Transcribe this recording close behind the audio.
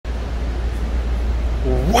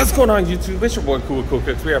What's going on YouTube? It's your boy Cool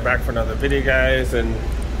Cooks. We are back for another video, guys, and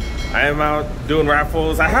I am out doing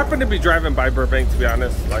raffles. I happen to be driving by Burbank, to be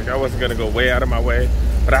honest. Like, I wasn't gonna go way out of my way,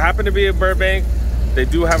 but I happen to be in Burbank. They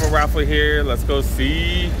do have a raffle here. Let's go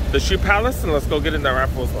see the Shoe Palace and let's go get in that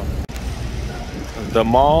raffle as well. The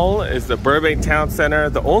mall is the Burbank Town Center.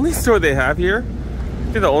 The only store they have here, I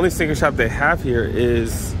think the only single shop they have here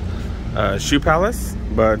is Shoe Palace,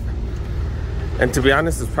 and to be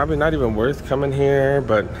honest, it's probably not even worth coming here.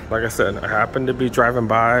 But like I said, I happen to be driving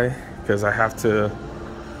by because I have to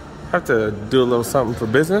do a little something for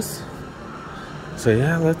business. So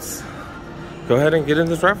yeah, let's go ahead and get in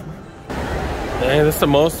this raffle. Man, this is the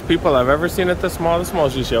most people I've ever seen at this mall. This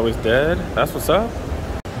mall's usually always dead. That's what's up.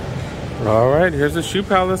 All right, here's the Shoe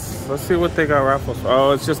Palace. Let's see what they got raffles for.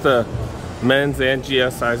 Oh, it's just the men's and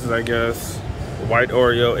GS sizes, I guess. White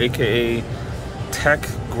Oreo, aka Tech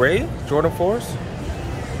Gray Jordan 4s.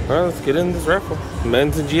 All right, let's get in this raffle.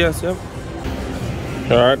 Men's and GS, yep.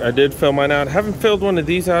 All right, I did fill mine out. I haven't filled one of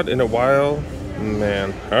these out in a while,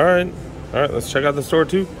 man. All right, let's check out the store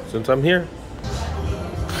too, since I'm here.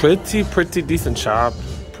 Pretty decent shop.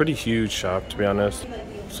 Pretty huge shop, to be honest.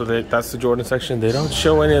 So that's the Jordan section. They don't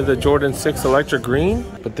show any of the Jordan 6 electric green,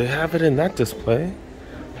 but they have it in that display.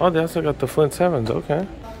 Oh, they also got the Flint 7s, okay.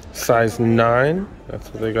 Size 9,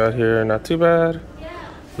 that's what they got here. Not too bad.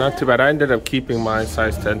 Not too bad. I ended up keeping my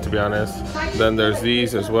size 10, to be honest. Then there's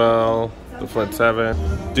these as well, the Flint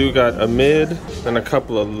 7. Do got a mid and a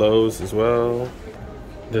couple of lows as well.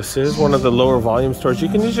 This is one of the lower volume stores. You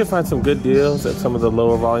can usually find some good deals at some of the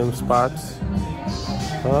lower volume spots.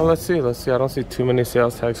 Let's see. I don't see too many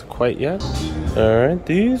sales tags quite yet. All right,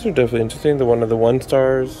 these are definitely interesting. The one of the 1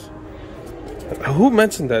 stars. Who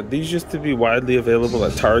mentioned that? These used to be widely available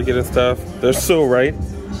at Target and stuff. They're so right.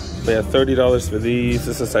 They have $30 for these.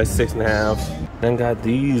 This is size 6.5. Then got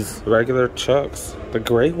these regular Chucks, the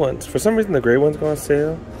gray ones. For some reason, the gray ones go on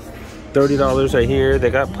sale. $30 right here.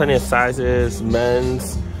 They got plenty of sizes,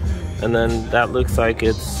 men's, and then that looks like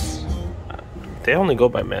it's, they only go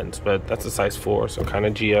by men's, but that's a size 4, so kind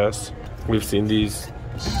of GS. We've seen these.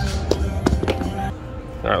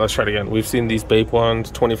 All right, let's try it again. We've seen these Bape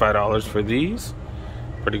ones, $25 for these.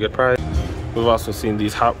 Pretty good price. We've also seen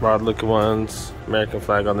these hot rod looking ones, American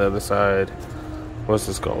flag on the other side. What's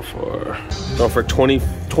this going for? Going for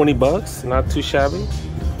 20 bucks. Not too shabby.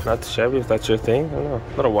 Not too shabby if that's your thing. I don't know,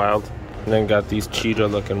 a little wild. And then got these cheetah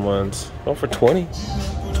looking ones. Going for 20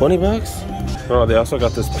 bucks. Oh, they also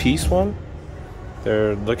got this peace one.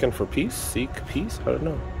 They're looking for peace, seek peace. I don't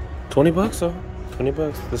know. 20 bucks though. 20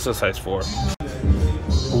 bucks. This is a size 4.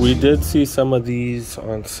 We did see some of these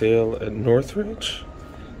on sale at Northridge.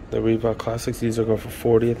 The Reebok Classics, these are going for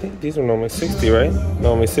 40. I think these are normally 60, right?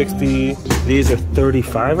 Normally 60. These are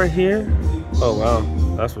 35 right here. Oh,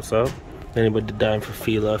 wow. That's what's up. Anybody dying for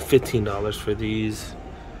Fila. $15 for these.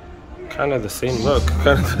 Kind of the same look.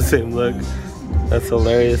 That's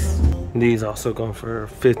hilarious. These also going for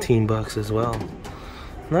 15 bucks as well.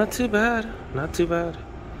 Not too bad. Not too bad.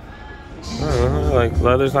 I don't know, like,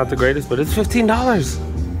 leather's not the greatest, but it's $15.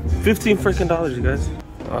 15 freaking dollars, you guys.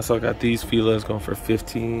 Also got these Filas going for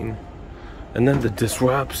 15. And then the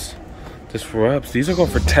Disrupts. These are going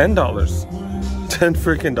for $10. 10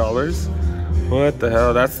 freaking dollars. What the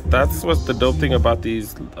hell? That's what's the dope thing about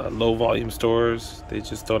these low volume stores. They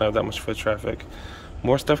just don't have that much foot traffic.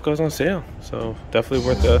 More stuff goes on sale. So definitely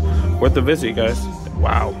worth the visit, you guys.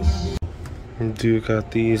 Wow. Do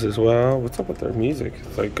got these as well. What's up with their music?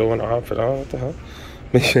 It's like going off and on. What the hell?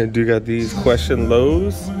 Do got these Question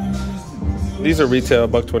Lows. These are retail,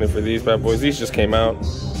 $120 for these bad boys. These just came out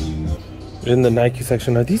in the Nike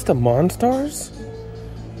section. Are these the Monstars?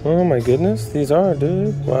 Oh my goodness, these are,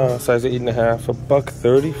 dude. Wow, size 8.5,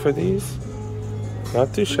 $130 for these.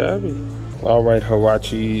 Not too shabby. All right,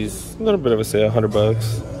 Huaraches, a little bit of a sale, 100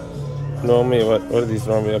 bucks. Normally, what are these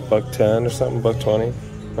normally? $110 or something, $120.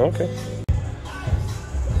 Okay.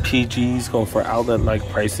 PG's going for outlet-like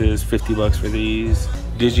prices, 50 bucks for these.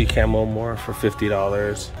 Digi Camo more for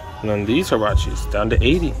 $50. And then these Huaraches down to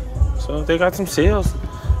 80. So they got some sales.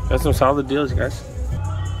 Got some solid deals, you guys.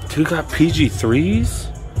 Two got PG3s?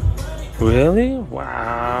 Really?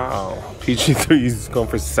 Wow. PG3s going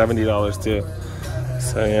for $70 too.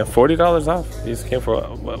 So yeah, $40 off. These came for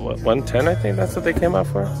what, $110, I think that's what they came out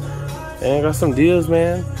for. And got some deals,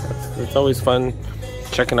 man. It's always fun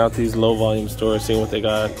checking out these low volume stores, seeing what they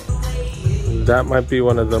got. That might be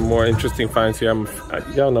one of the more interesting finds here.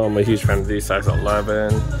 Y'all know I'm a huge fan of these, size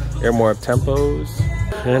 11, Air More Up Tempos.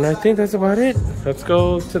 And I think that's about it. Let's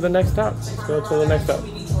go to the next stop.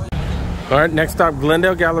 All right, next stop,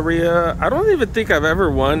 Glendale Galleria. I don't even think I've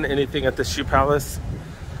ever won anything at the Shoe Palace.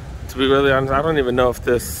 To be really honest, I don't even know if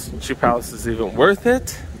this Shoe Palace is even worth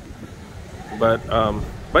it. But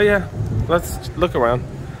yeah, let's look around.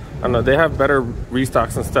 I don't know, they have better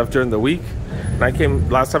restocks and stuff during the week. And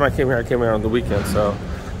last time I came here on the weekend, so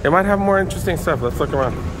they might have more interesting stuff. Let's look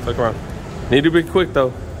around. Let's look around. Need to be quick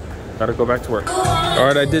though. Gotta go back to work. All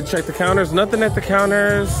right, I did check the counters. Nothing at the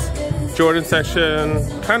counters. Jordan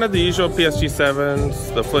section, kind of the usual PSG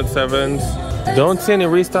 7s, the Flint 7s. Don't see any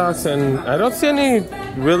restocks, and I don't see any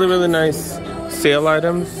really nice sale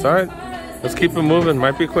items. All right, let's keep it moving.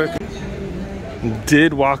 Might be quick.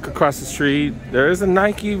 Did walk across the street. There is a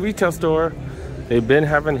Nike retail store. They've been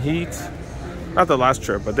having heat. Not the last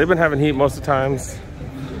trip, but they've been having heat most of the times.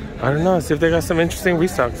 I don't know, see if they got some interesting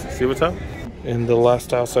restocks. See what's up. In the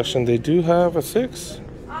lifestyle section, they do have a 6.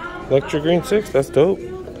 Electric green 6, that's dope.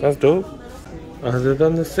 That's dope. Other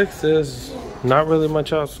than the 6s, not really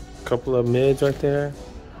much else. A couple of mids right there.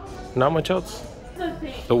 Not much else.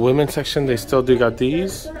 The women's section, they still do got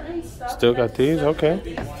these. Still got these,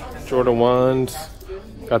 okay. Jordan 1s.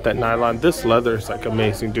 Got that nylon. This leather is like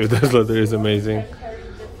amazing, dude. This leather is amazing.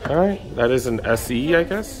 Alright, that is an SE, I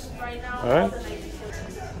guess. Alright.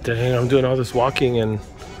 Dang, I'm doing all this walking and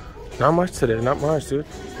not much today. Not much, dude.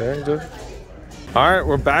 Dang, dude. Alright,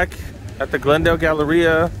 we're back at the Glendale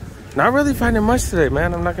Galleria. Not really finding much today,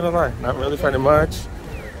 man. I'm not gonna lie. Not really finding much.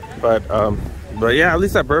 But yeah, at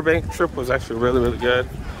least that Burbank trip was actually really good.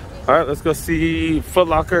 Alright, let's go see Foot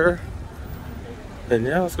Locker. And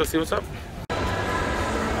yeah, let's go see what's up.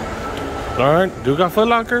 Alright, do got Foot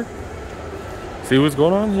Locker? See what's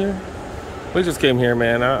going on here. We just came here,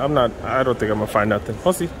 man. I don't think I'm gonna find nothing.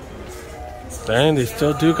 We'll see. Dang, they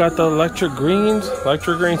still do got the electric greens,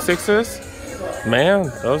 electric green 6s.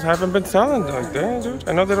 Man, those haven't been selling. Like, dang, dude.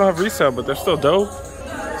 I know they don't have resale, but they're still dope.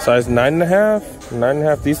 Size 9.5,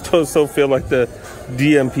 9.5. These still feel like the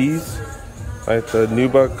DMPs. Like the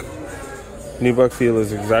Nubuck feel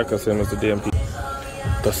is exactly the same as the DMP.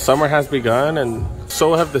 The summer has begun, and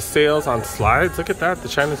so have the sales on slides. Look at that, the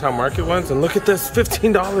Chinatown Market ones. And look at this,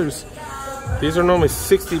 $15. These are normally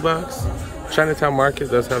 60 bucks. Chinatown Market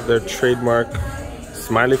does have their trademark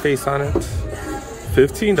smiley face on it.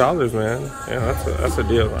 $15, man. Yeah, that's a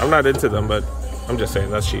deal. I'm not into them, but I'm just saying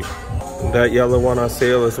that's cheap. That yellow one on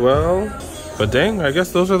sale as well. But dang, I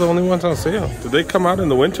guess those are the only ones on sale. Did they come out in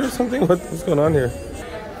the winter or something? What's going on here?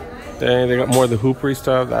 Dang, they got more of the hoopery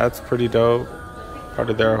stuff. That's pretty dope. Part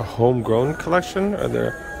of their homegrown collection or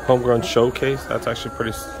their homegrown showcase. That's actually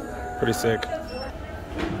pretty sick.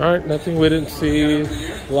 All right, nothing we didn't see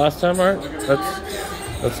last time. All right,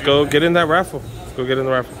 let's go get in that raffle. Let's go get in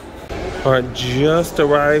the raffle. All right, just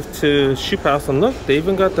arrived to Shoe Palace, and look, they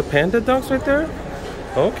even got the panda dunks right there.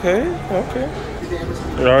 Okay.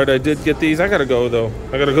 All right, I did get these. I gotta go though.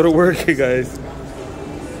 I gotta go to work, you guys.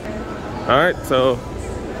 All right, so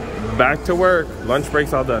back to work. Lunch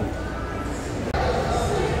break's all done.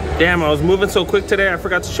 Damn, I was moving so quick today, I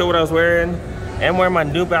forgot to show what I was wearing. I'm wearing my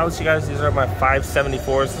New Balance, you guys. These are my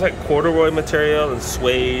 574s. It's like corduroy material and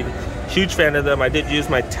suede. Huge fan of them. I did use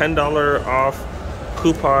my $10 off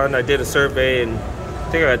coupon. I did a survey, and I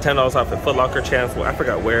think I got $10 off at Foot Locker chance. Well, I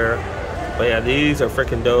forgot where. But yeah, these are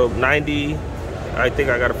freaking dope. 90. I think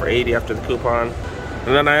I got it for 80 after the coupon.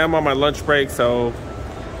 And then I am on my lunch break, so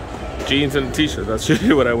jeans and a t-shirt. That's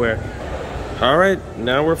usually what I wear. All right,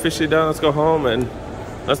 now we're officially done. Let's go home and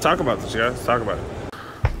let's talk about this, you guys. Let's talk about it.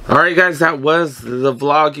 All right, guys, that was the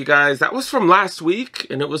vlog, you guys. That was from last week,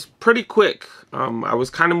 and it was pretty quick. I was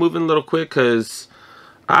kind of moving a little quick because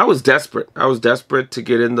I was desperate. I was desperate to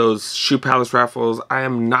get in those Shoe Palace raffles. I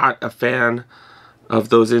am not a fan of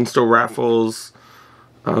those in-store raffles,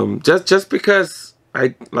 just because I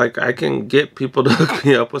can get people to hook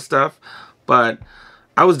me up with stuff, but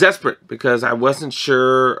I was desperate because I wasn't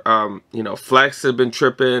sure. You know, Flex had been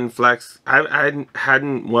tripping. Flex, I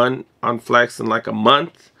hadn't won on Flex in like a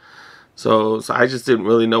month. So I just didn't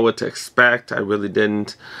really know what to expect. I really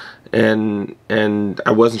didn't. And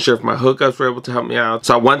I wasn't sure if my hookups were able to help me out.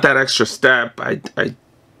 So I want that extra step. I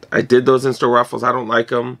did those in-store raffles. I don't like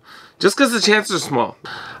them just because the chances are small.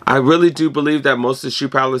 I really do believe that most of the Shoe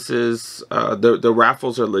Palaces, the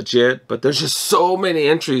raffles are legit, but there's just so many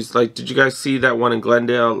entries. Like, did you guys see that one in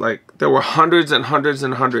Glendale? Like, there were hundreds and hundreds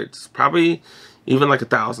and hundreds. Probably even like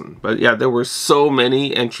 1,000. But yeah, there were so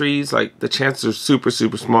many entries. Like, the chances are super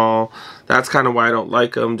small. That's kind of why I don't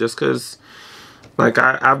like them, just because like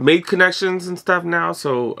I've made connections and stuff now,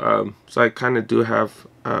 so I kind of do have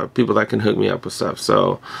people that can hook me up with stuff.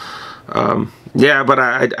 So yeah, but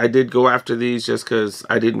I did go after these just because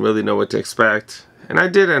I didn't really know what to expect. And I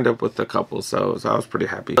did end up with a couple, so I was pretty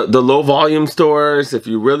happy. The low volume stores, if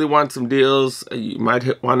you really want some deals, you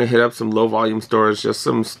might want to hit up some low volume stores. Just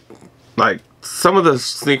some like some of the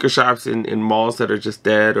sneaker shops in malls that are just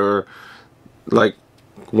dead, or like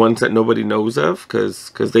ones that nobody knows of,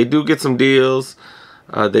 because they do get some deals.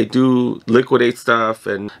 They do liquidate stuff,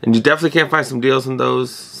 and you definitely can find some deals in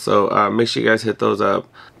those. So make sure you guys hit those up.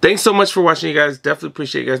 Thanks so much for watching, you guys. Definitely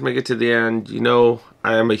appreciate you guys making it to the end. You know,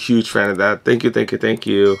 I am a huge fan of that. Thank you, thank you, thank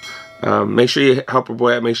you. Make sure you help our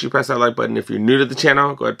boy out. Make sure you press that like button. If you're new to the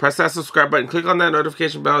channel, go ahead, press that subscribe button. Click on that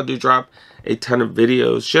notification bell. I do drop a ton of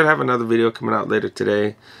videos. Should have another video coming out later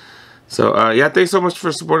today. So, yeah, thanks so much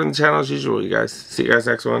for supporting the channel as usual, you guys. See you guys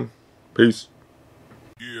next one. Peace.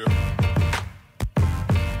 Yeah.